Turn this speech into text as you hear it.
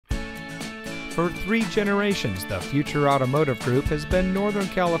For 3 generations, the Future Automotive Group has been Northern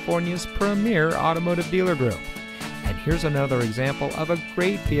California's premier automotive dealer group. And here's another example of a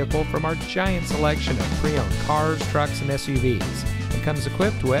great vehicle from our giant selection of pre-owned cars, trucks, and SUVs. It comes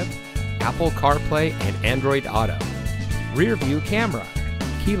equipped with Apple CarPlay and Android Auto, rear view camera,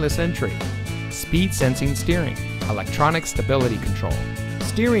 keyless entry, speed sensing steering, electronic stability control,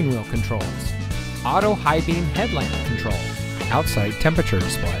 steering wheel controls, auto high beam headlamp control, outside temperature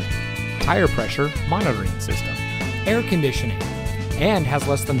display, tire pressure monitoring system, air conditioning, and has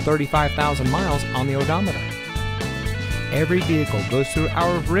less than 35,000 miles on the odometer. Every vehicle goes through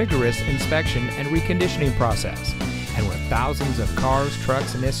our rigorous inspection and reconditioning process, and with thousands of cars,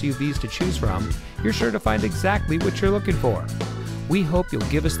 trucks, and SUVs to choose from, you're sure to find exactly what you're looking for. We hope you'll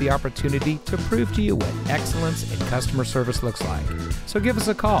give us the opportunity to prove to you what excellence in customer service looks like. So give us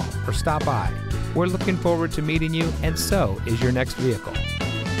a call or stop by. We're looking forward to meeting you, and so is your next vehicle.